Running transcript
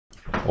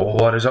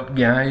What is up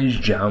guys,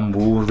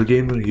 Jambo the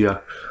gamer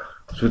here.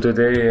 So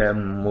today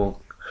we're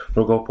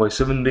going to play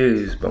 7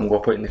 days, but I'm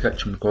going to play it in the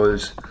kitchen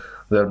because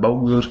there are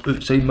builders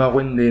outside my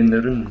window in the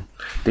room.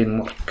 Didn't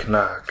work,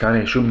 nah,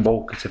 can't show them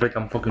bulk, it's like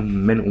I'm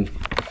fucking mental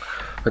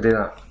if I do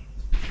that.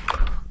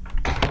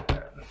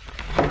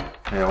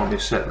 Yeah, let me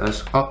set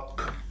this up.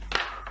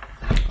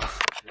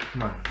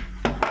 Man,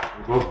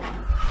 here we go.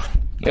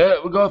 Yeah,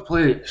 we're going to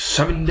play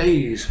 7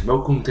 days.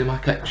 Welcome to my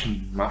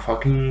kitchen, my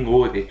fucking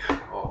lordy.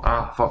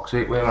 Ah, fuck's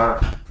sake, where am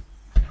I?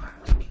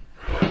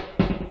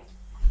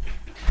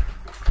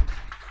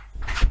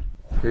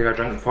 Take a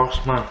drink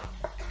first, man.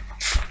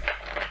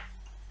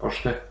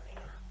 Thirsty.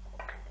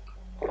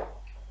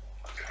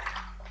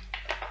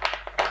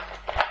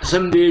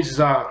 7 days is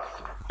a...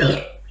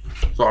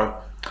 sorry.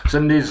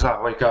 7 days is a,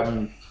 like,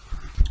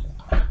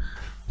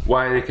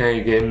 why are they kind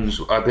of games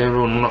I don't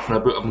really know nothing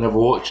about. I've never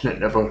watched it,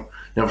 never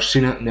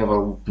seen it,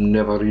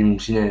 never even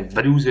seen any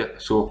videos of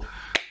it, so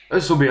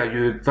this will be a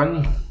good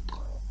thing.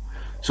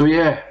 So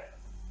yeah,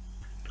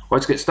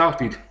 let's get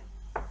started.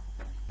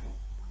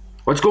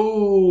 Let's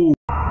go!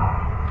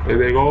 Here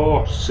we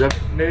go,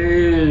 7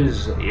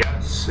 days.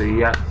 Yes,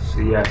 yes,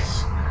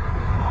 yes.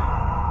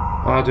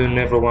 I don't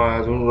really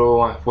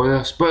want to play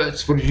this, but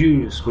it's for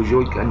you, because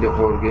you like indie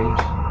horror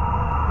games.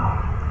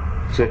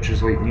 Such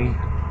as like me.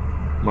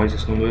 Why is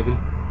this not moving?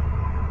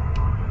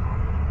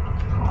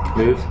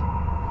 Move.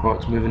 Oh,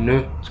 it's moving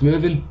now. It's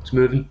moving. It's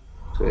moving.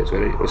 So it's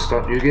alright. Let's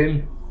start a new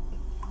game.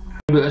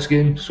 About this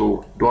game,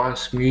 so don't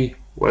ask me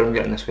where I'm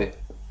getting this way.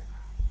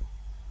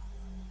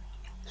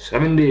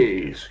 7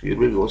 days. Here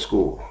we go. Let's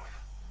go.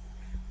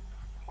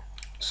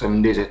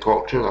 7 days of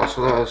torture. That's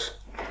what that is.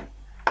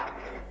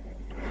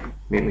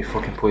 Make me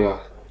fucking play a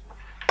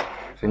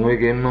thingy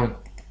game, man.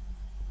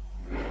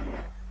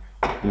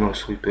 I'm not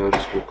sleepy. I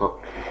just woke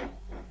up.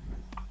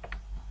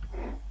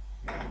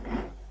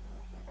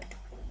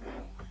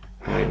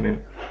 Right, mate.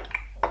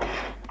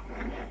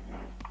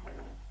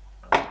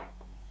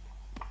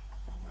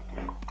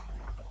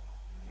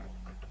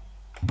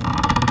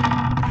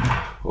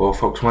 Oh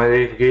fuck, it's one of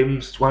the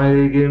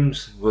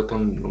games, Got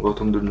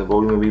them doing the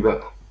volume a wee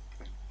bit.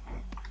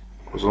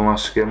 Because I don't want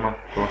to scare me, I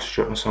don't want to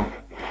strip myself.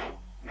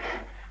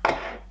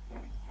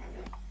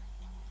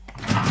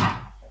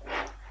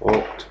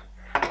 Locked.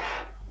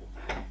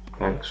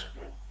 Thanks.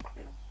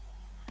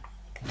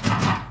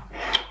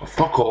 Oh,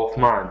 fuck off,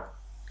 man.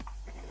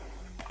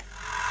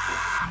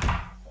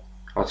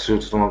 I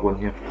just don't want to go in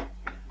here.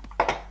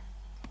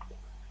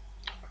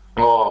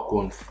 Oh, go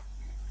on.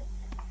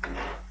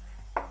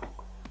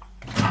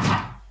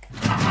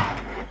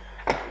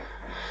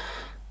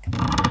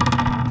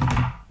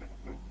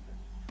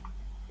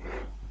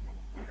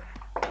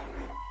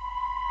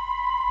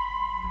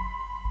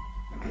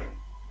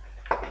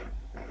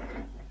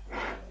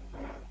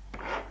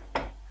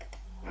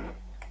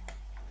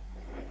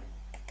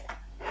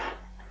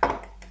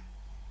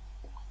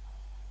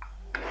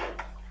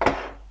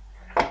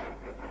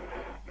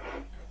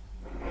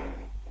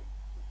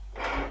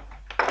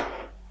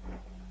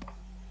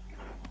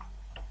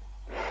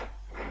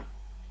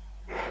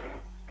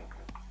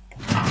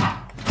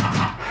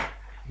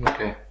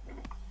 Okay.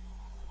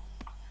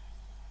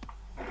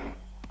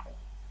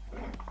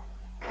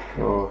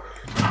 Oh.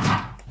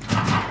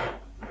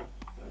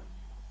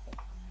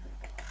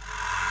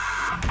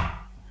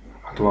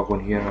 I don't want to go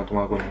in here, I don't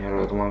want to go in here,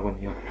 I don't want to go in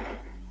here.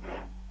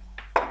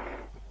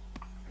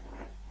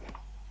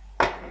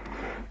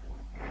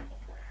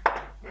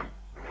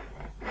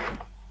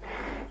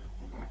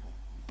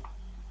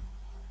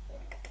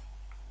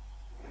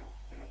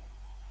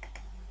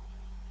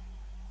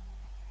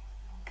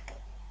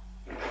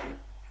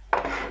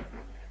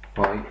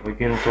 Why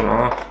can't I turn it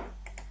off?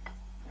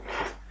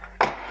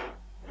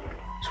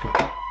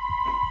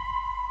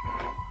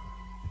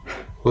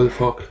 What the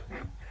fuck?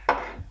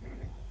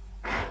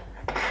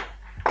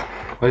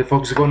 Why the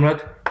fuck is it going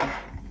red?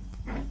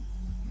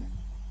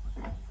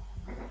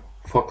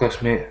 Fuck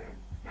this, mate.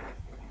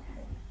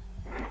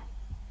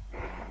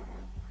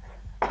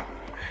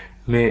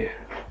 Mate,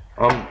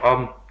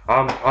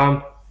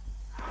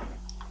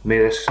 mate,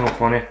 this is not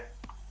funny.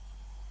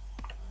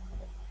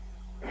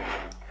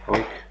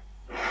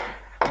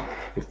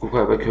 You've got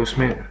quite a big house,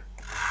 mate.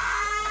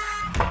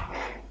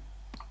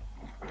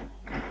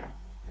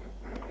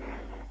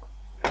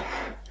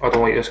 I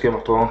don't like this game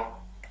at all.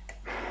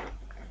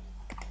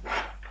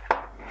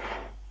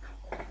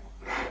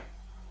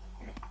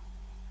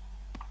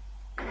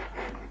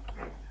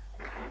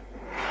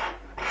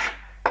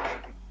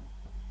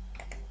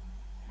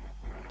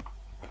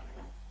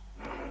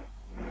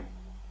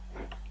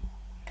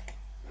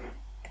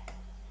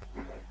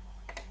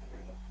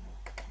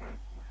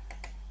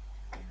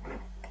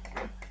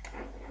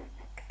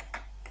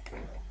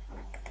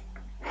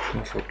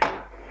 No fuck.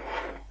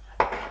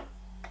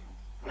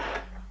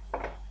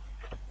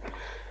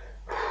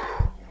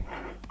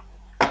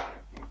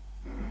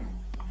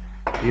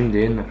 Even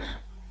doing this.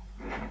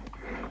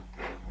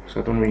 So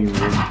I don't really do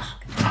this.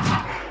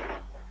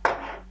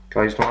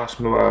 Guys, don't ask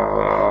me what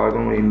I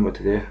don't really know what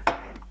to do.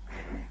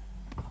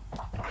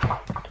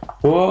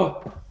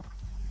 Oh!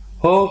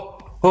 Oh!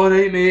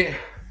 Alright, mate.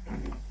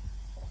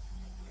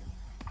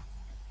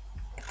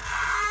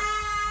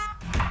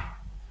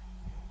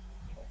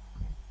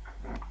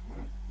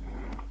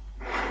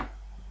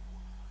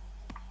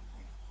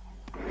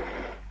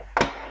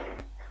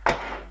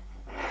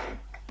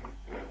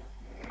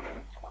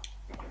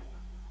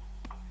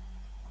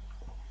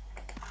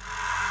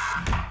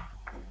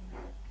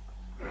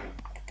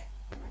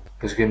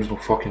 This game's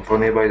not fucking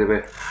funny, by the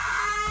way.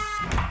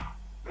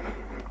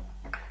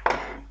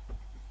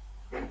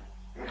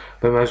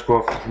 But let's go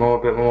off more,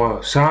 a bit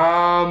more.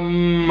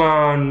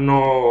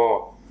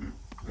 No.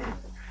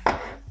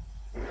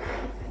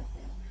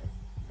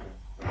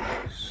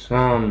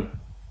 Sam.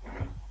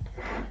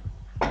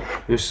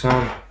 Who's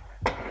Sam?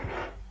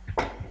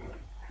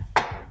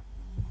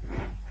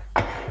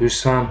 Who's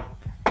Sam?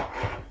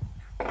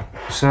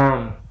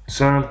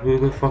 Sam, who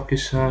the fuck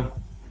is Sam?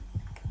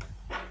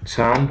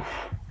 Sam?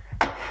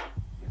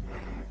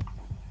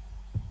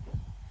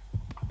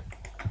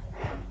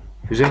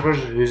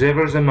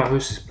 Whoever's in my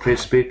house is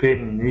spray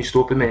painting, you need to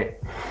stop it, mate.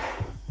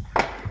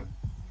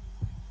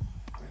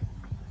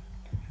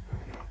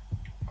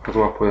 How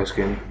do I play this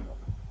game?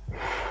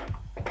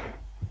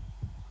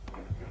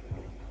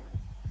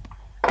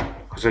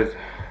 Cause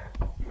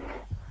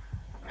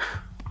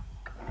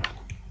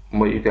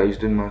what you guys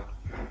doing, man?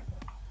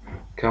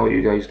 Can't what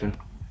you guys doing.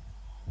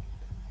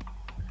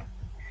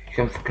 You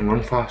can't fucking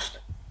run fast.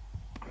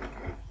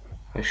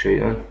 That's shit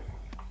then.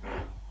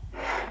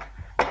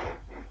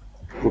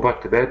 Go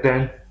back to bed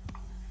then.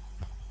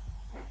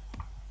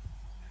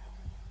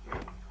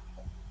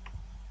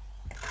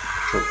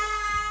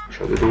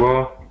 Shut the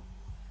door.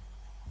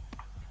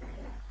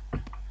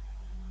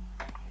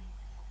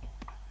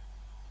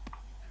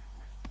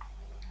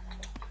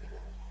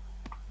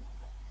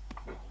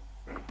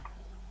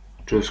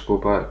 Just go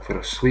back for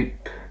a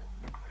sleep.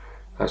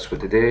 That's for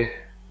today.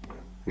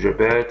 Here's your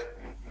bed.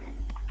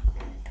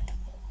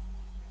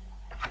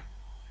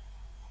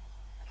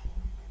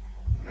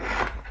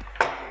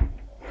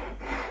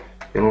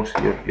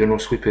 You're no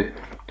sleepy.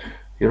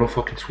 You're no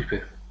fucking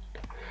sleepy.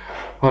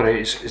 Alright,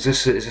 is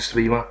this the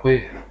way you want to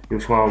play? You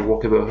just want to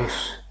walk about the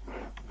house?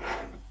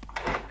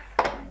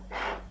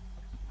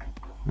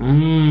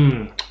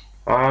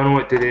 I know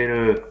what to do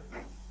now.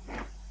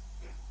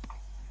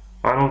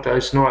 I know what it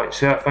is. No,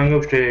 say that thing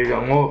goes to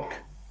unlock.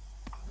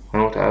 I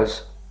know what it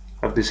is.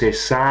 I have to say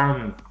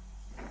Sam.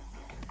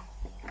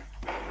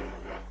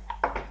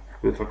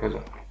 Who the fuck is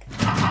it?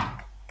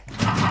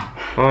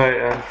 Alright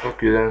then,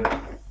 fuck you then.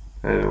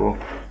 There we go.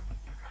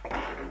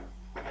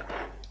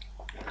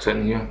 It's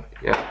in here.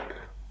 Yep.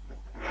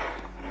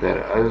 There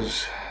it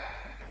is.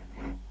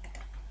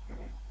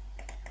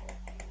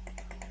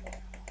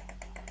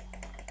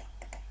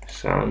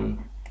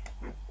 Sam.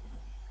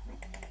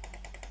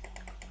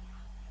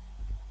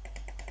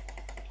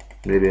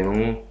 Maybe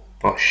no.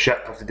 Oh shit,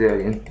 I have to do it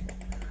again.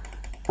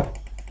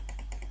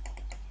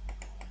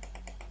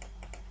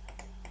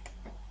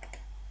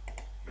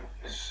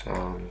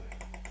 Sam.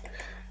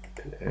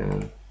 Put it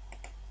in.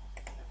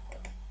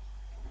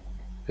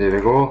 There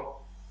we go.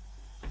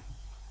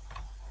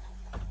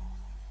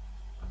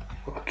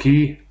 Got a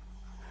key.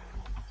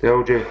 The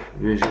LJ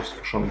use this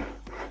for something.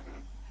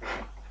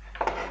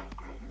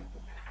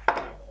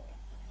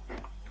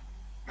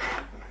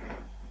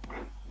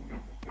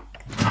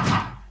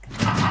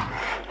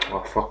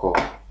 Oh, fuck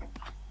off.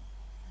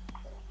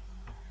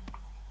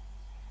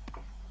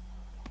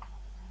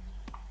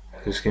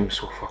 This game's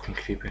so fucking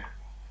creepy.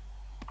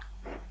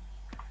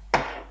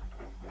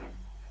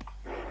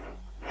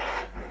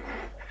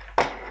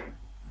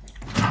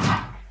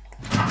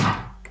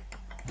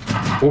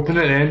 Open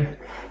it then.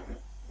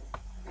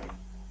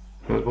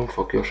 No, go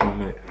fuck yourself,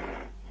 mate.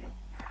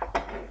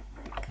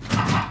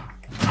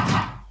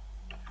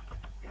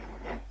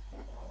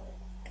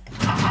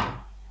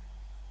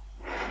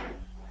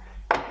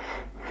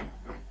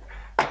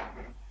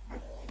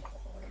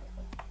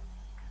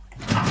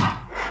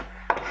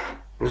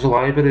 Where's the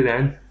library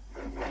then?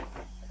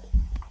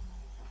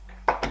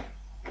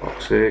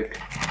 Fuck's sake.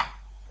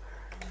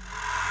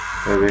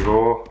 There we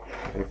go.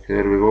 Okay,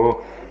 there we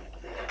go.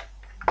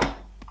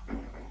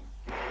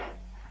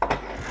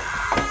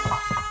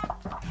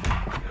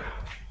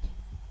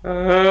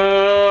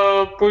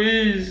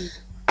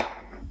 Please.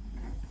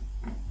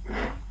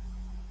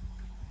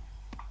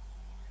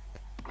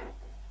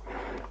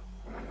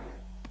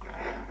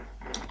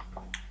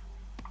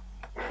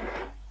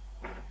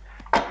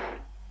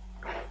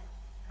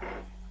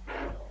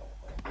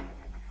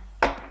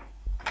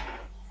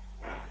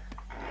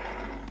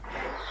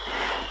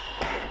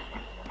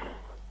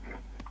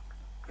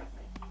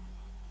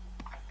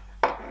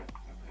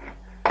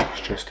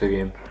 It's just a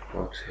game,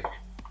 for fuck's sake.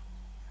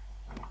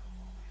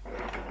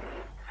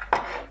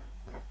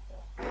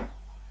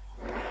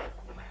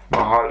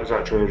 My heart is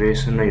actually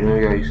racing right now,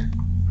 guys.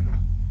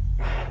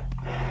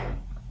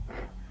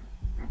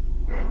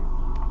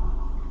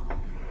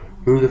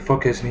 Who the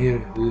fuck is in here?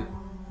 Who?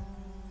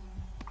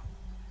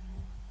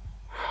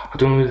 I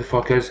don't know who the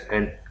fuck is,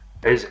 and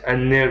is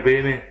in there,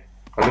 baby.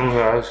 I don't know who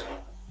it is.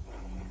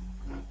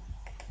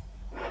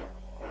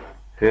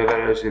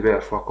 Whoever it is, they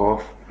better fuck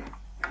off.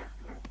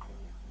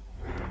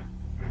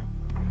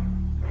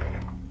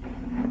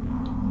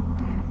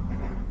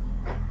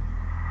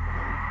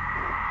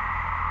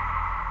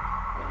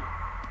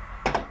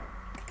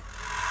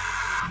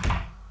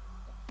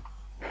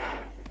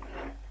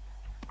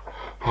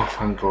 Oh,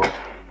 thank God.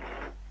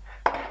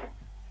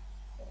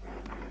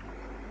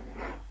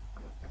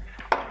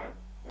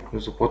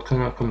 Where's the blood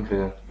coming from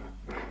then?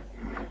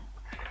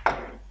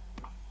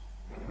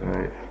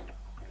 Right.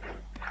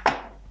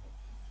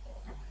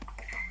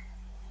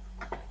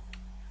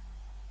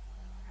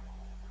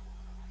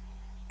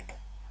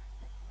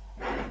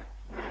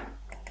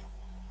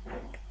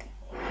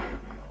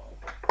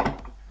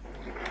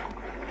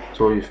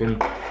 So what you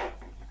think?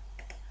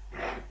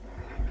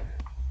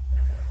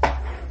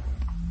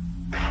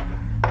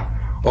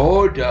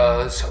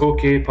 Orders!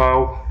 Okay,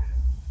 pal.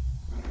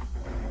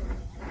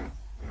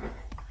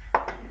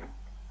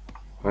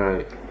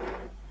 Alright.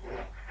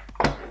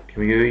 Can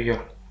we go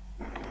here?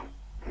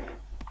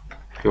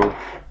 Cool.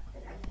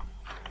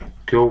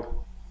 Cool.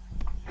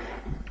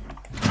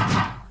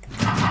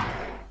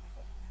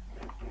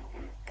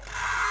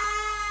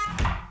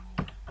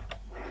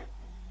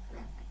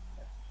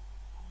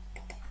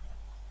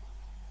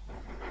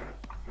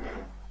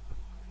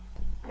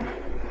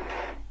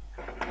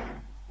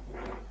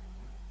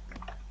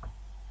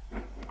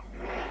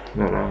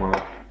 No, no.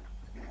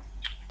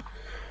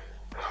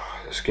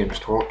 This game's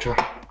torture.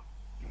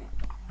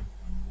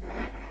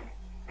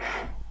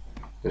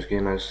 This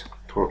game is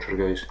torture,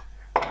 guys.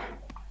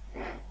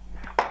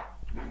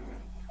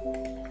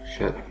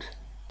 Shit.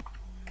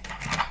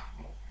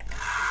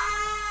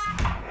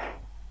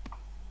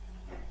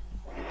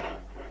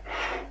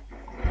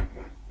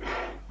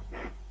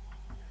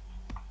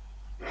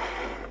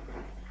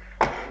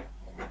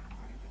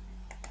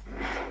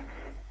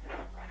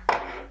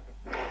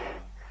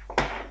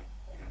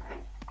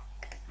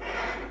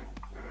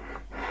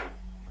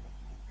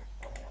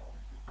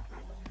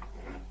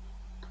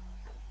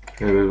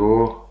 There we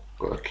go,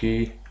 got a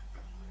key,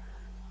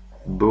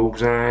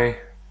 bullseye,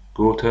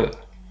 got it.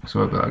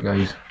 Sorry about that,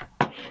 guys.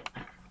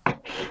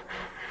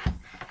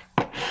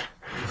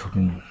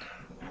 Fucking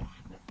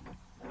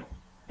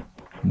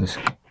this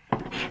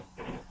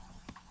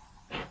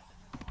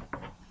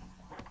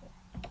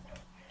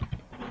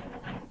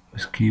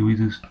key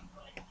with us.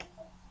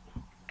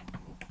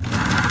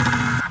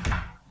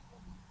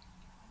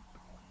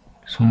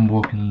 Someone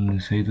walking on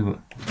the side of it.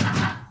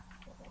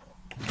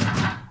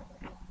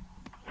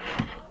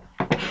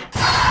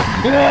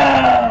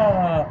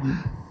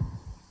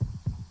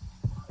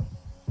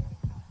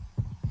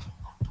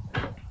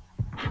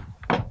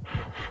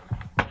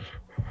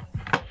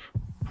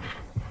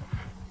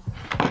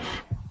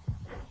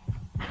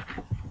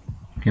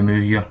 Come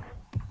over here.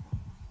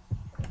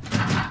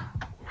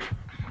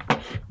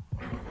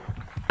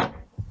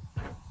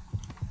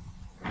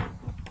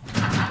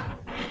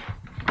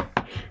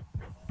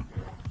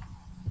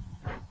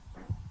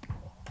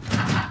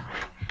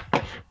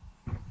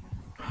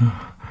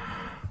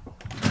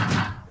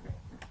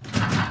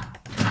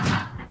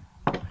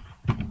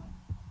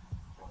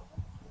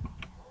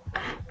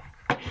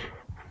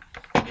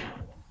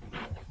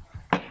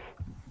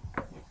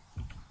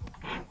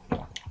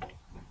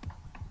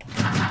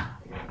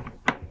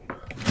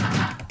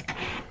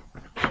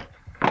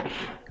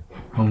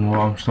 Oh,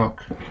 I'm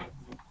stuck.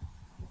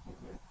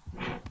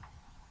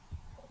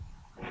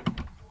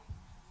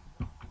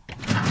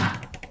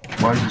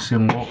 Why is it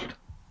saying locked?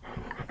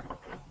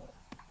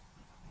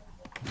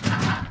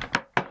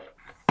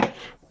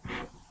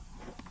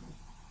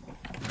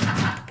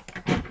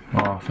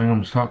 Oh, I think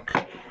I'm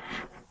stuck.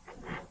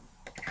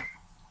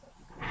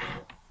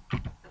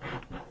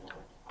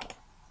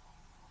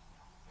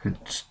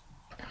 It's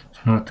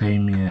not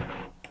time yet.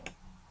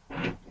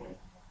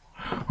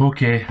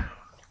 Okay.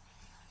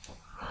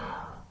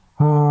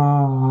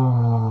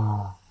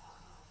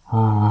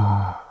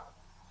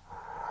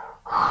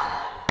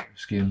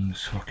 This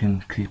game's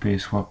fucking creepy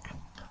as fuck.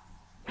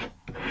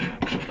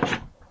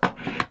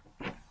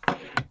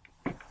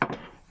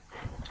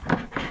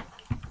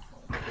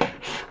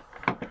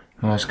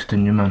 Let's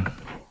continue, man.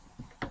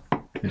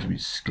 As we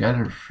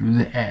scatter through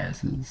the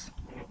asses.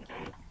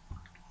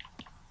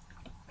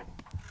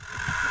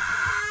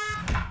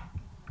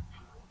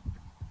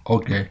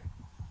 Okay.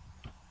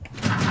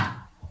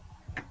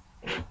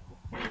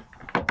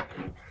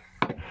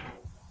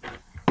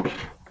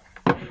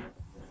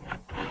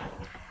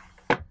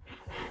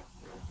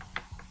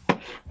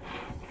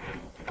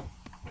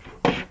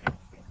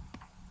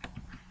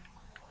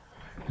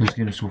 This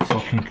game is so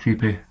fucking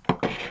creepy.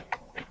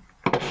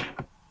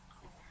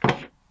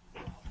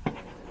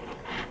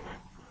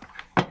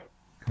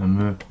 Can I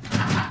move?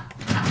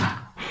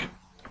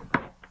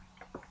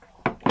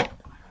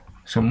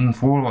 Something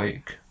for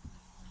like.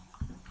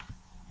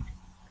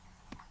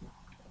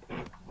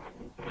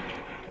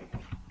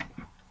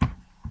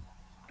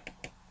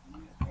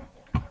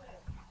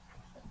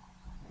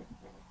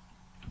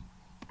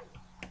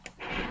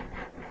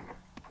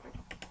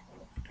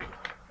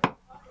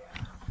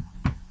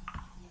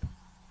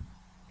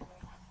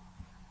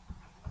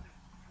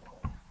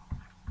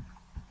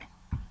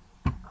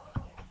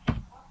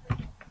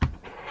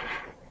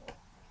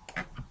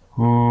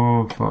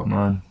 fuck,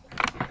 man?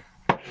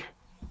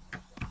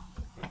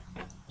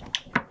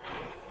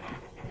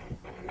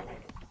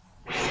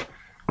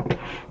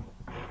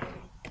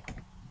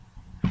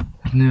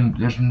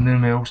 There's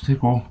nowhere else to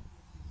go.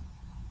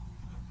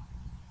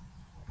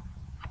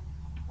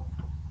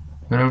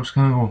 Where else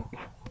can I go?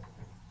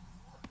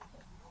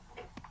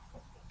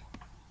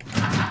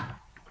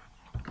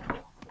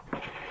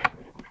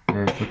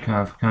 Yeah, if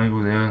I can't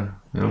go there,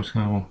 where else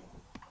can I go?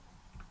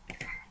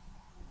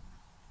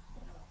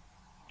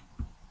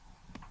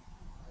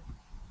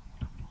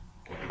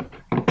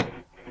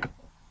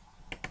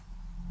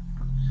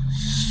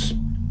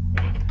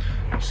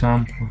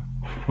 Sample.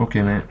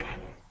 Okay, mate.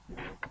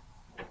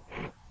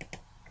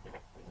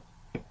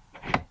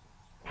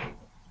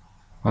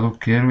 I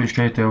don't care what he's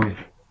trying to tell you.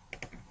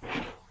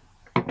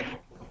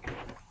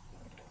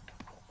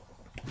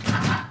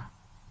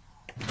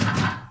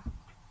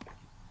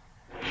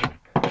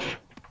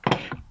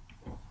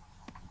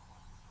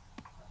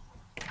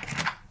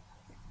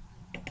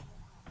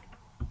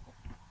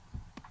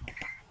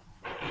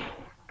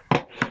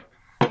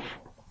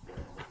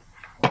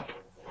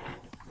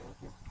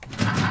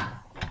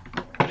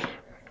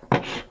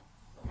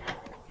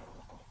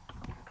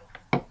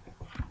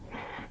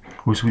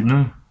 Go sweet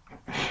now.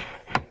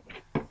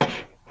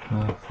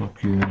 Ah,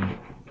 fuck you.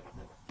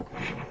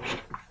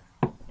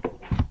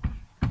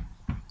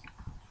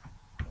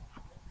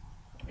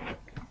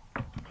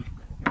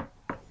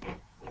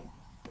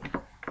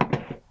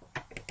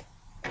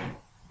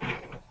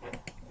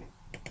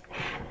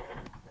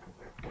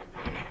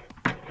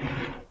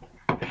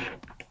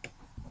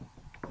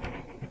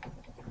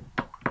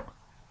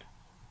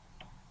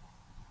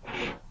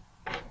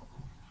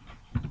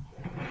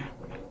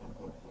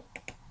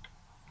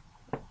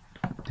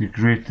 The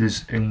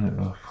greatest English.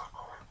 Oh, fuck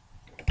off.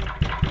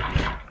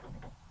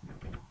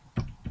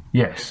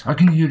 Yes, I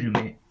can hear you,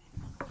 mate.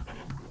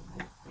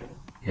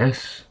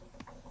 Yes.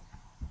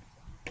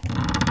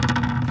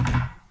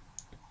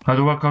 How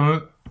do I come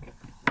out?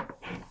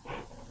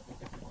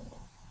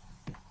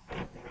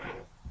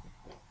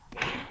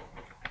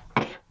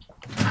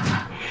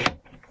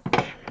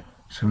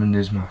 Someone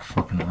needs my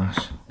fucking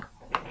ass.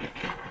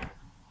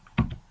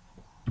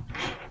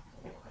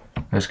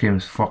 This game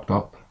is fucked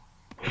up.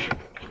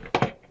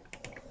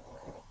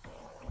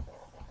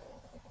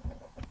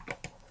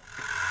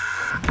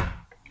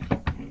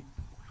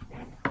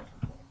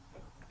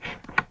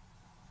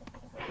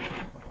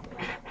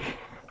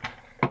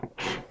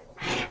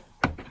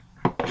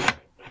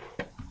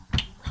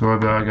 Sorry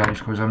about that, guys,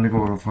 because I'm gonna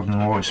go over fucking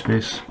a lot of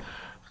space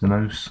for the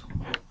mouse.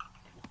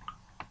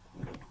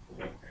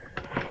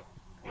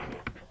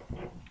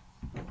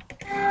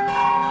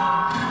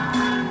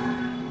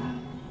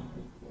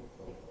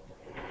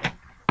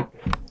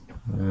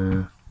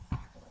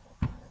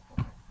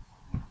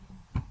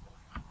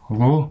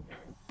 Hello?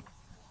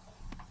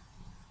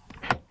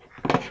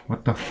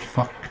 What the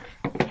fuck?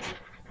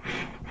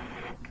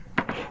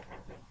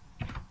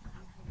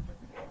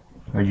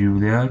 Are you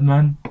there,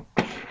 man?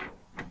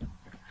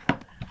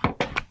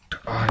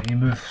 Ah, you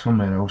move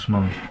somewhere else,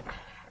 man.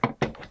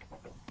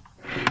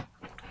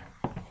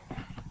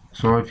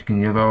 Sorry if you can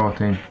hear that all the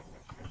time.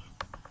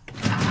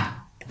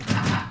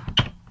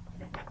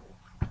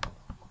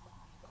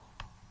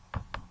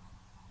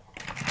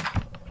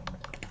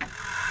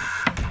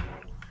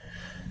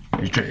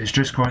 It's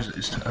just cause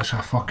it's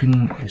a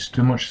fucking, it's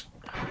too much,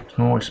 there's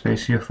not a lot of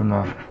space here for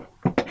my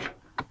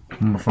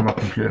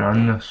computer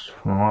and this,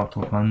 for my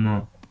laptop and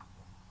that.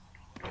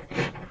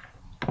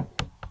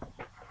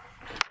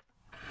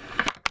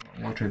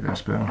 I'll try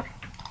this better.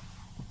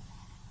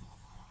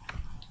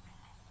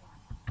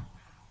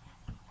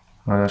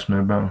 Oh, that's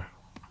no better.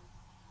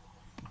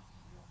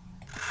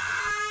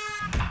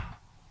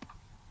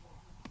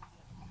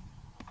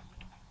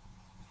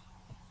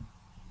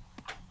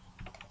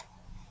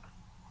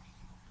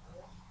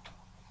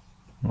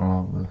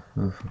 Oh, where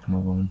the fuck am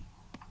I going?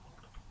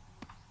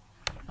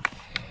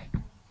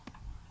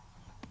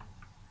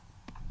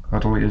 I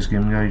don't like this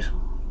game, guys.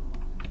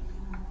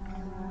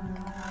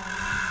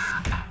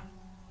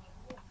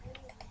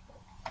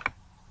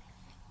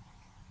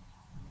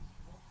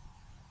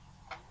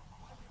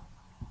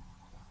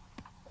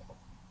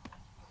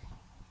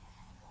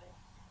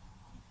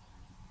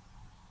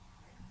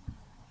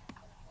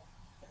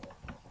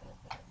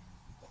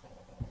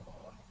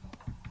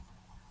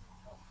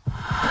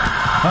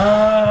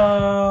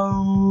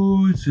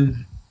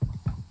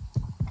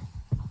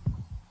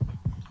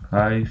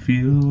 I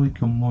feel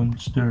like a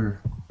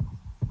monster.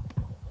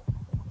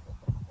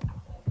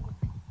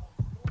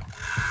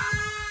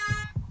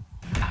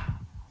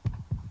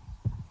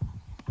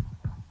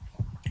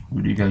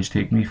 What do you guys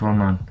take me for,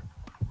 man?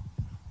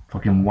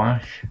 Fucking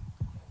wash?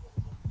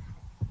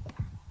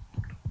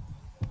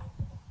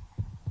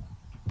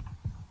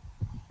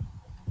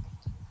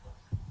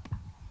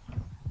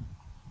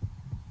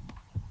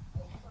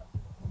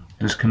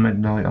 Just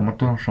committing like a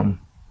murder or something.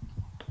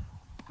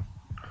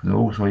 They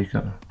always like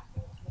it.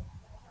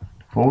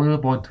 Follow the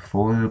blood,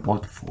 follow the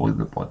blood, follow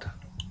the blood.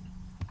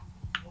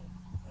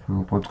 Follow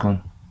the blood's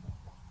gone.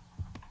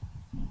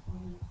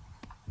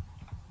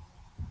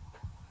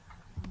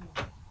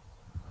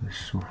 this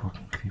is so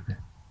fucking creepy.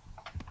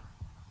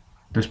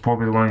 This is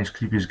probably one of the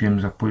creepiest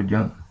games I've played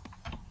yet.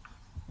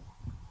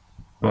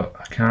 But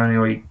I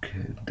can't like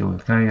do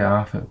it, I can't get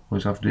off it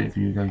because I've done it for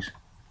you guys.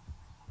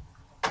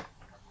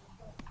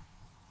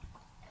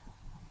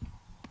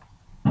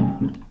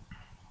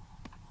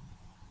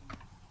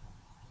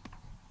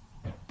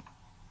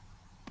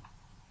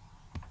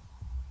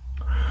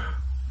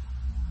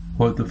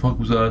 What the fuck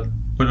was that?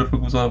 What the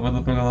fuck was that? What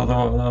the fuck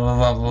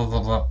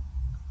was that?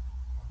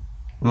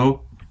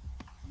 Hello?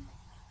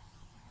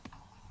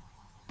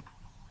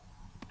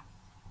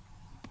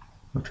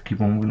 I have to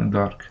keep on moving in the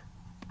dark.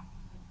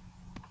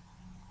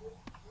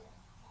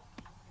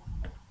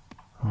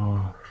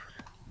 Oh.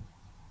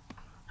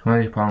 It's one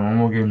of these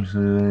paranormal games,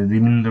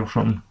 demons or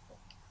something.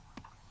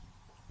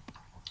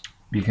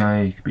 But you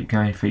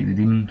can't fight the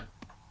demon.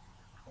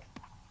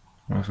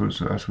 That's what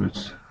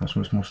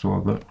it's most all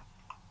about.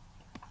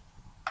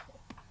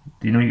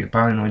 Do you know you get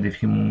paranoid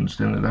if you keep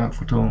staying like that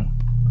for too long?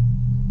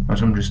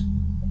 As I'm just...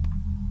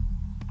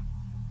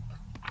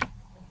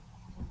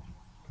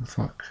 The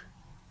fuck?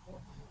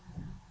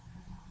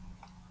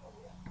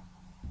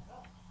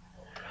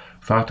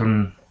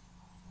 Pattern.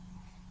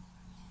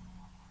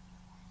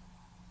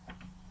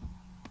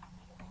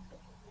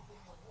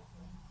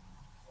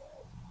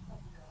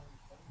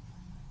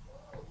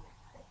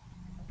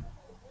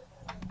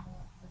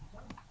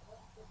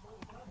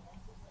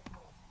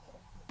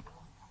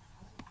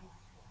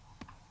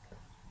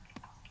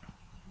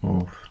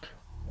 Oh.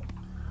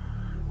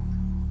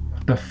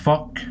 What the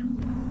fuck?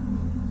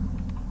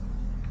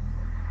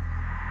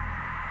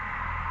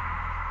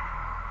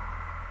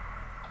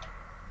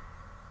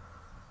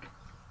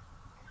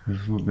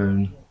 Just look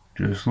down.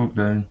 Just look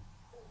down.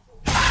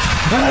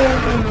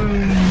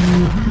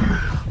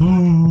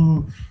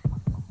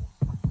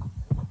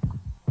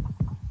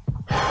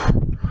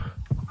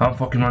 I'm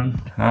fucking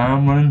running.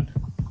 I'm running.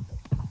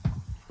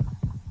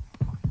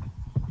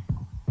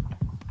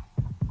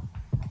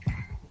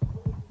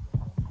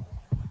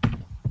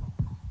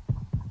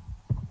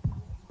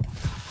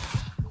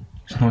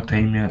 It's not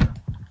time yet.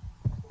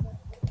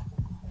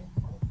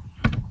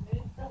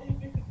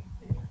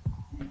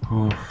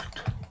 Oh.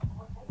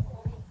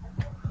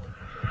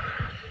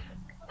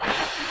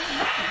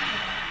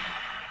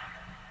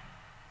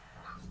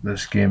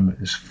 This game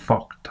is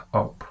fucked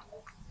up.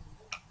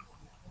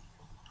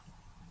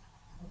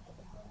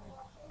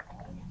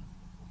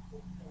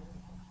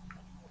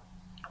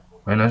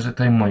 When is it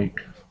time like?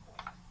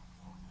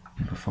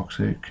 For fuck's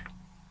sake.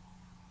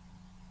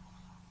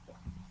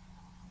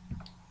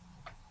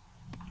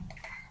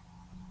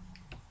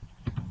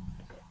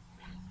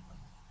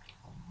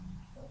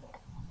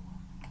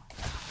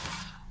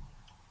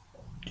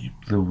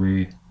 Keep the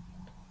way.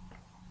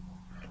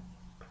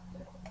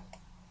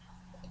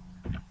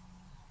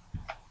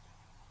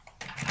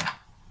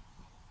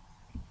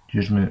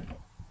 Cheers, mate.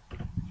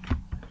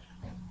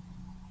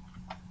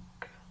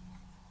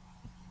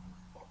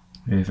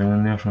 Anything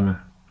in there for me?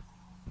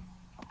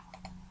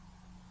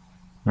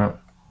 No.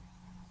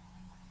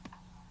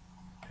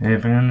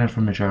 Anything in there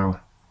for me, Charlie?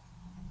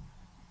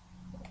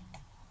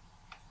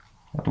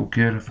 I don't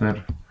care if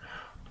there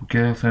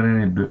are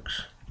any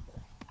books.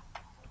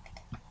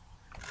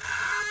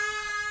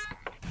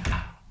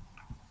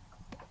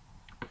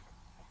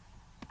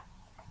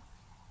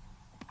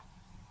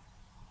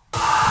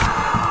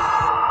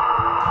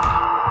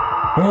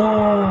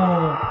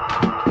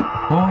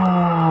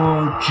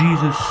 Oh,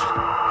 Jesus.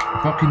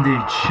 Fucking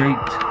did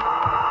shite.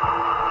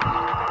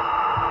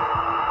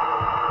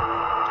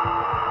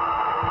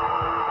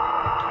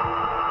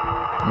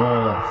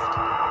 Oh.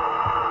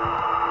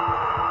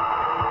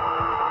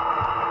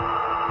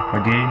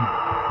 Again.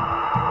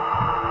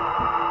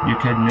 You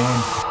kidding me on?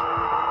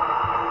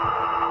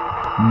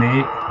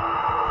 Mate.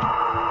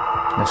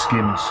 This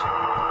game is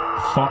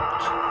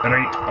fucked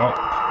right up.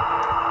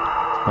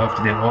 I'll have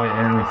to do it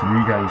anyway for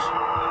you guys.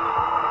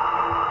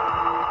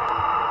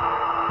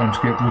 I'm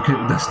scared to look at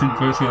the distant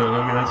first, look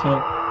at this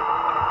one.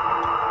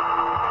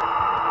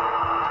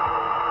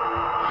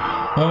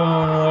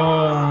 Oh.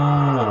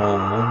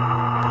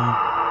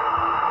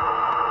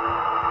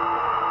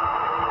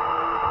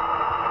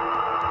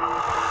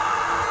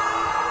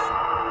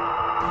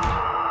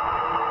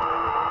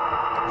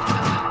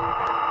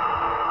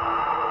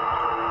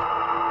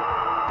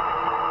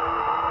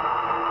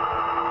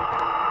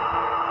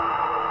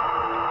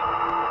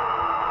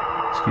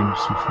 This game is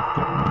so fucked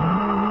up.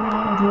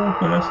 I don't know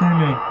what that's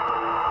anyway.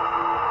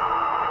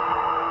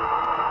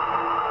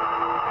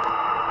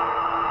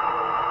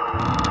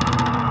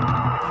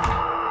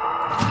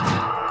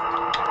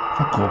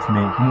 Fuck off,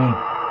 mate, come on.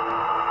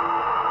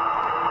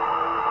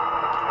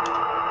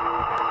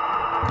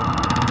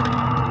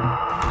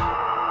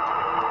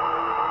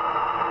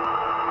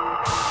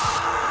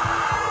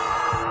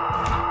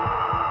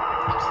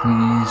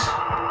 Please.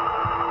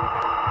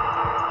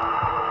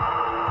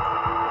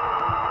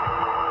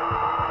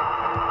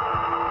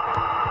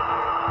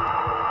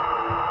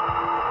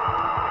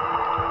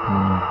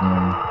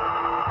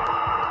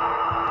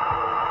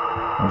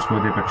 I was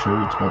going to do big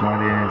shoots, but I don't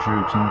want to do any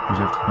shoots now because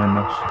I have to find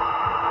this.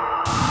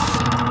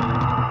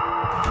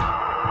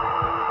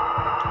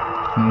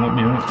 Can let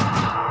me out.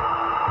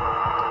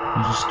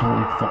 He's just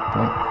totally fucked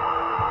up.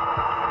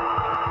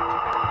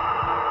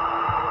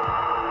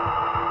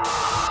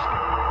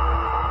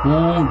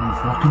 Oh, you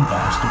fucking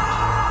bastard.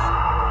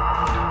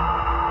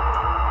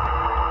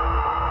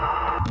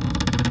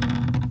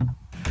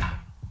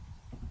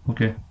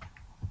 Okay.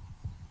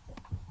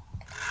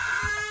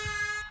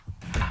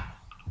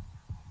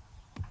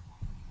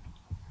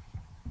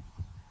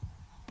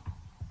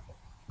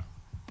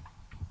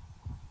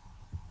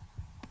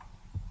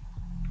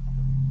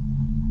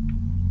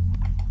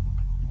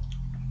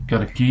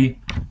 Got a key.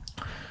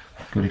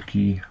 Got a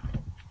key.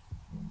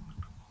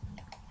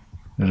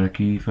 There's a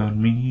key for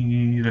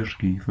me, there's a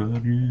key for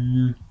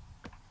you.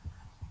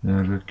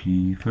 There's a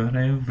key for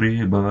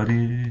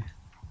everybody.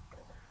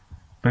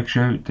 Big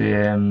shout out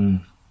to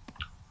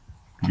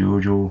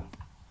Jojo,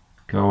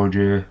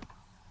 Georgia,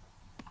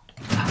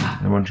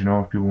 a bunch of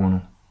other people on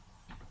it.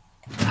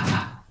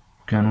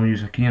 Can I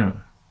use a key in it?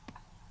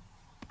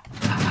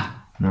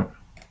 No.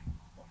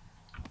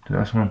 To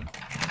this one.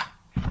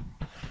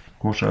 Of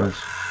course it is.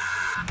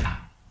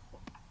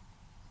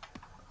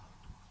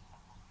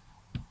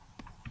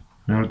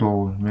 More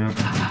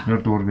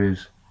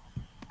doorways.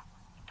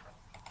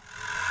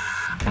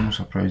 I'm not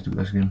surprised with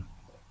this game.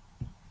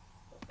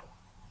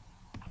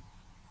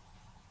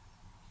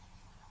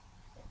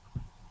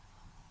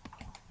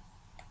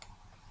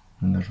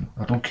 And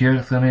I don't care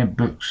if there are any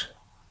books.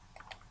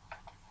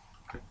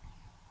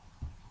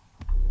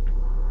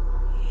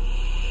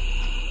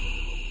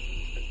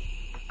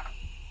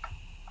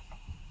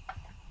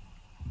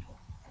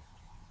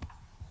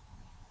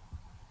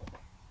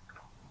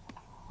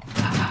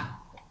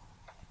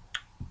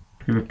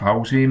 Give a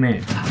pals here,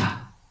 mate.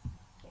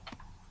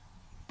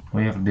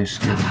 Why you have to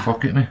scare the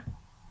fuck at me?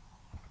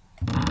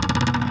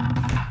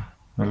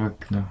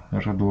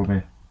 There's a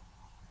doorway.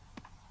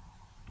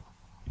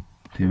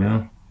 Too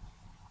well.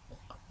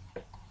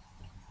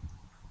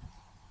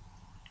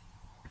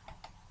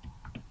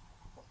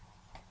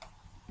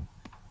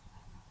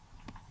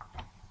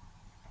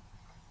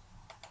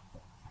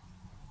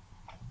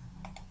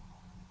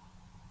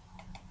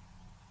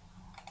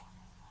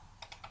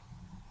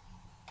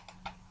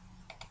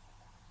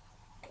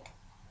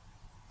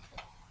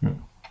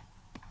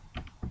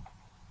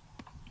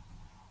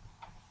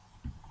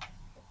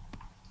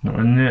 Not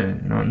in there,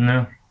 not in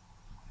there.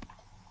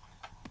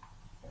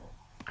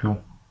 Cool.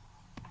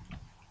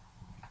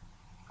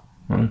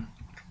 Nothing.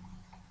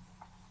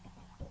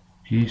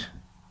 Keys.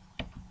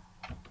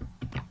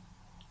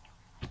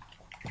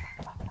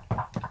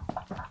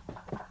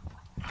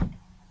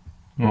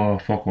 Oh,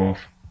 fuck off.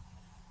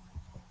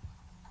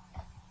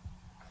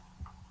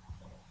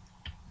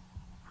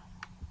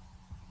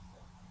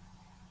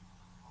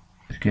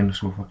 This game is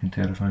so fucking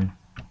terrifying.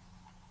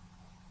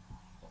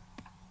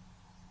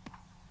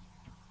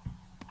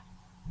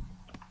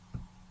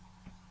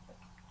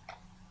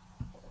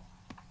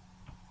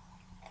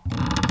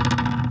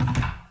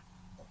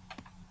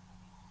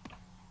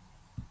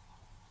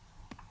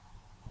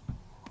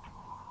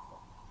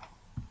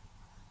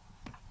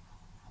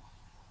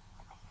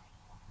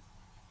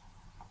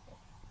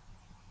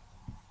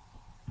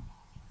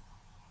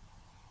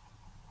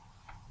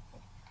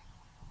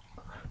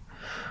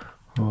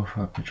 Oh, if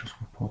that picture's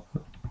gonna pop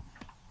it.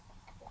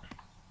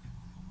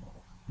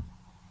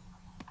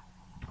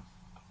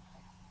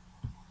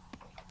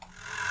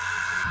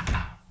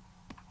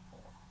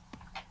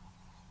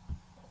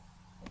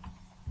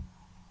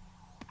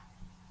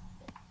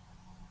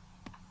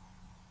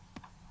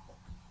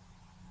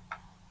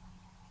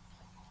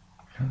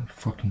 Can't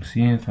fucking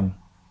see anything.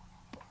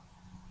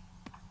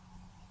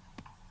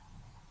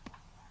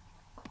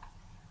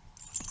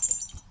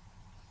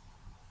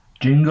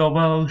 Jingle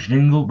bells,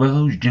 jingle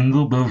bells,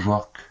 jingle bells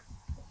rock.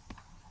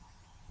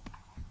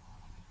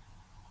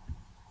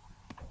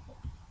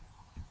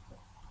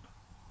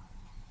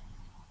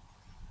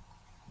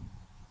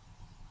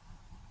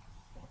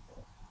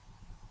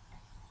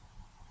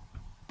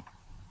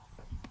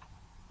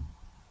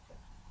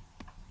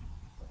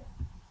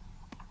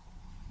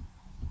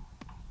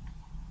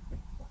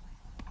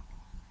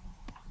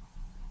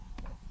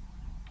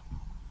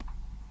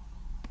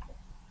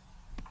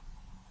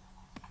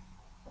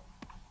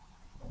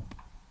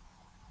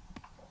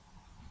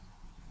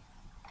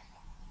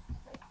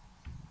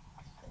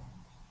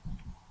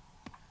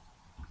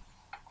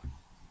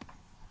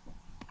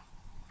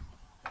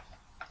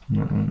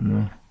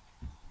 No.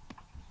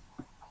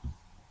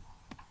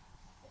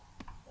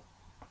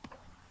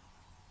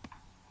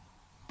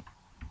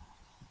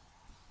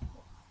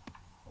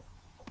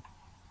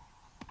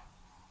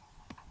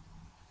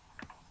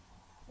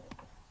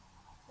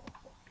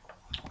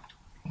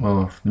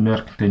 Well, if the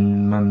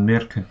more I'm going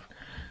to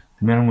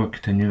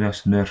continue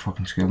this, the more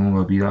fucking scared I'm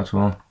going to be, that's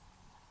all.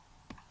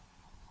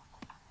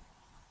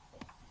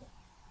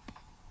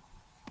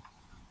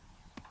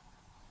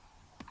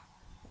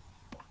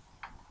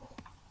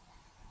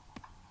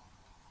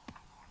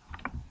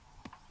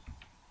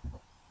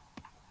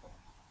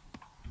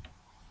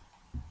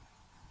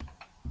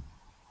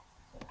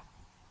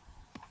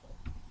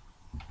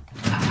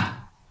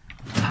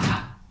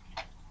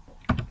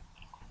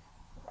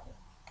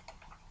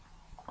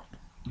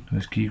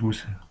 this key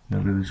goes.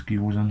 Wherever this key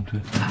goes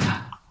into.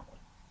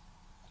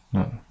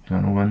 No,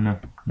 can't go in there.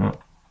 No.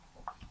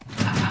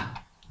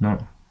 No.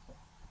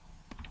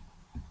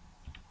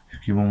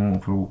 Just keep on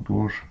looking for locked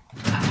doors.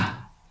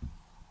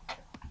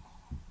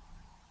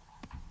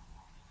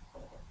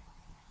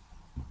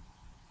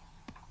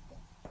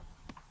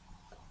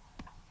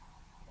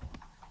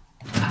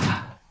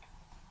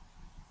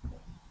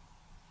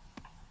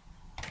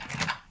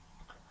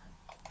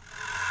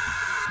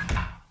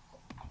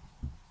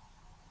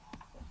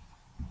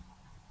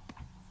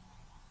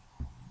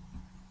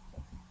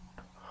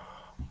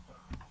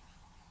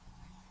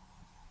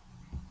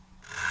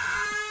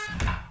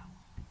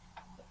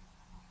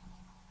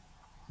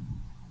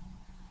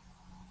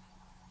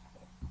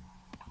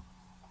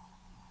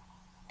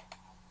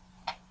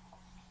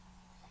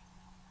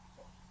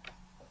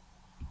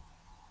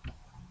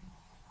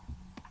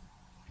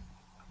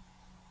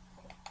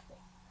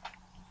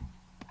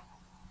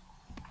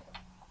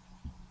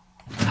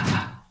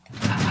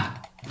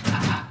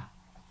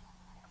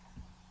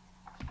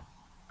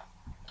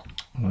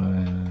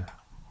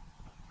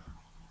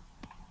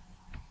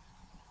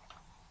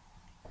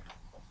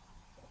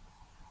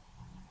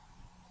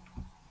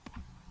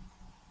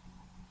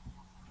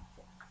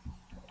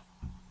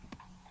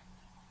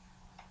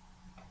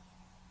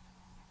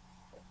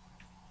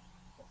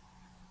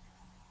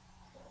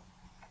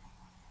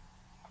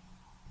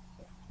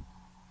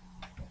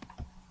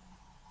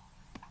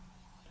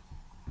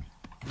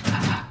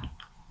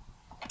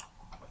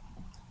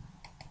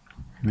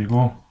 Here we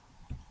go.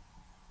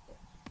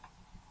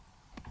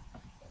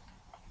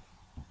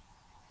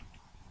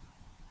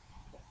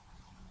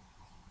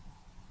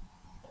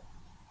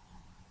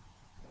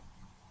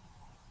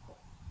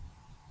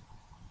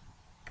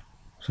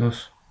 What's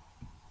this?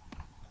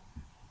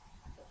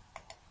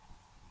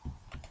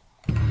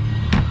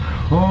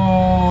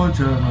 Oh, it's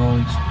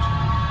announced.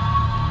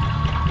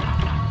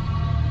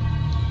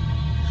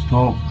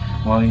 Stop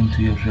lying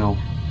to yourself.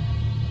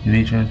 You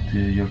reach into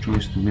your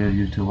choice to where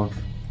you to live.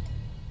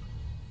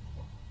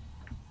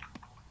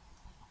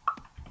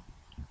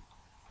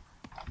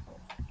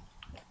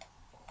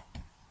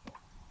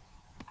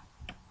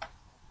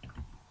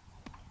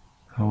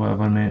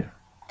 Whatever, mate.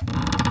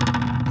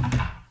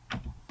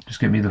 Just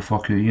get me the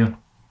fuck out of here.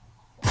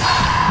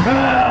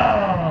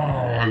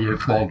 Ah, you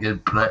fucking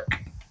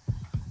prick.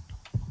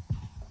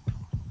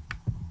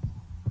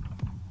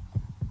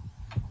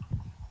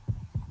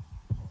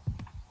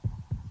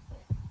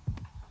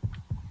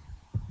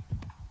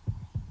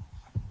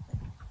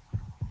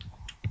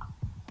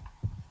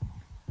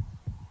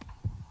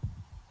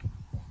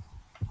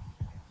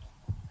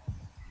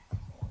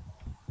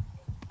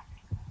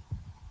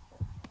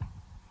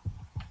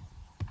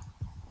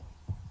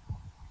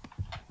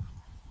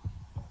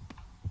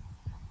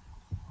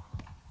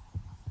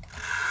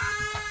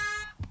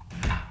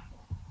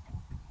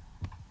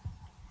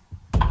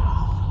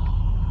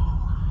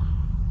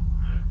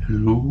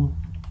 Hello?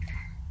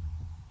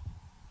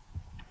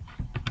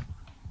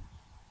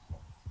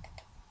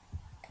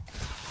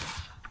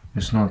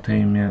 It's not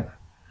time yet.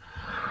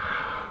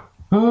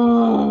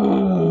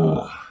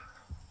 Oh.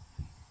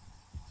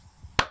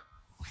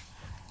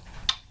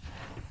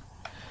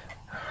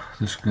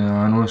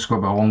 I know it's got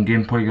to be a long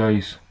gameplay,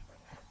 guys.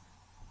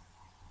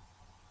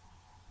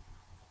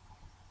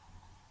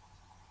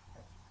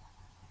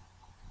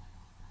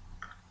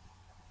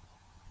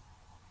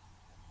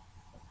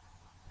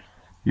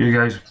 You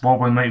guys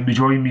probably might be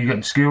joining me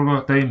getting scared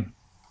all the time.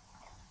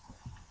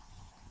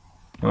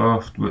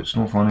 Oh, it's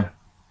not funny.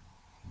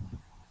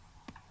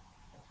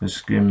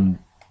 This game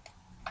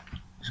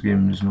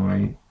is not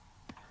right.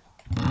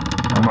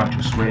 I'm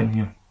actually sweating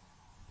here.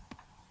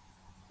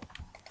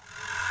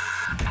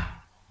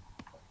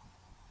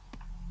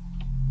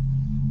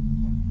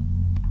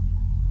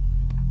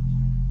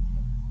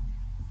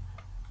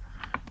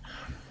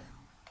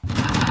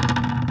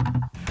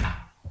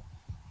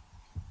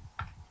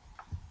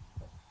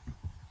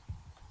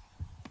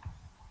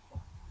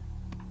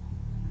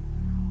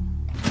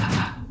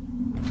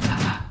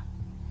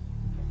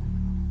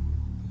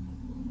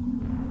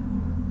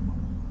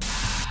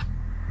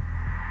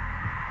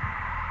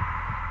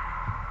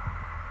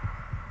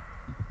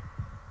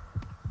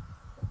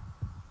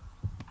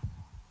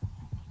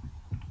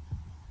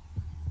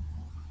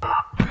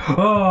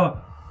 Oh!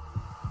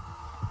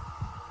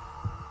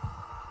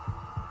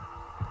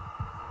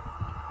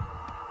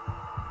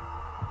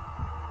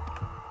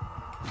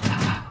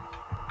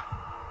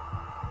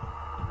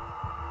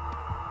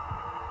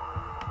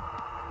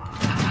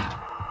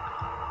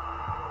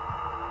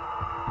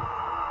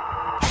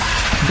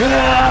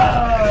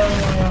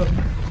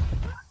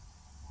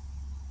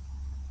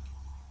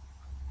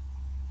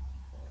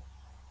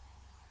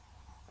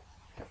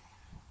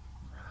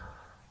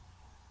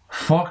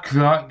 Fuck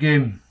that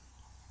game.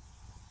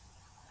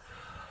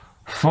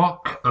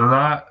 Fuck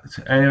that.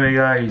 Anyway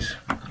guys,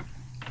 I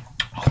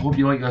hope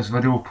you like this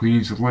video.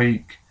 Please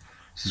like,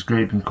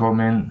 subscribe and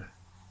comment.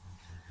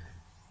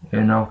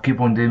 And I'll keep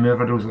on doing more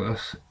videos like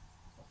this.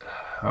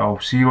 I'll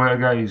see you later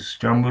guys.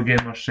 Jambo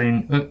Gamer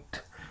sign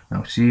out.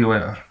 I'll see you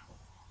later.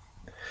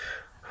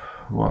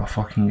 What a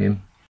fucking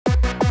game.